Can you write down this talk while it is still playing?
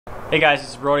Hey guys, this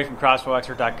is Brody from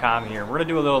CrossbowExpert.com here. We're going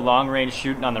to do a little long range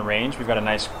shooting on the range. We've got a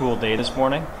nice cool day this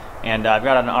morning. And I've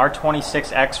got an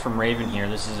R26X from Ravin here.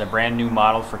 This is a brand new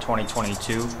model for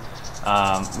 2022.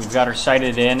 We've got her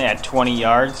sighted in at 20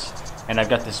 yards. And I've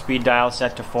got the speed dial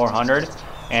set to 400.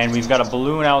 And we've got a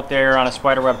balloon out there on a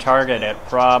spiderweb target at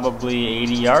probably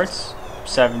 80 yards,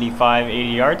 75, 80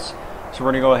 yards. So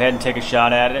we're going to go ahead and take a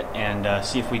shot at it and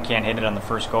see if we can't hit it on the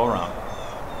first go around.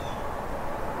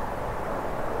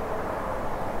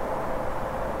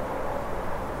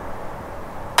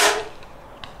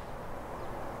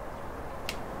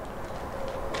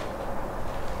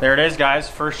 There it is, guys.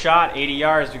 First shot, 80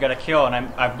 yards. We got a kill, and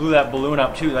I blew that balloon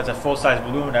up too. That's a full-size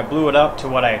balloon. I blew it up to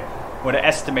what I would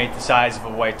estimate the size of a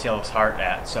whitetail's heart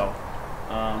at. So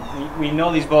we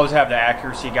know these bows have the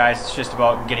accuracy, guys. It's just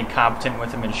about getting competent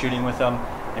with them and shooting with them,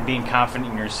 and being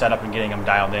confident in your setup and getting them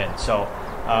dialed in. So,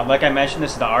 like I mentioned,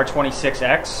 this is the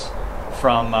R26X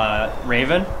from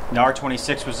Ravin. The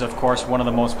R26 was, of course, one of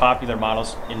the most popular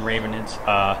models in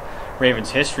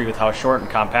Ravin's history with how short and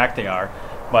compact they are.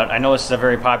 But I know this is a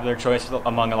very popular choice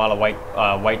among a lot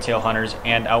of whitetail hunters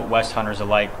and out west hunters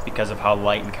alike because of how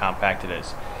light and compact it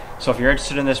is. So if you're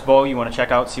interested in this bow, you want to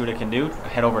check out, see what it can do,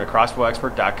 head over to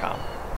CrossbowExpert.com.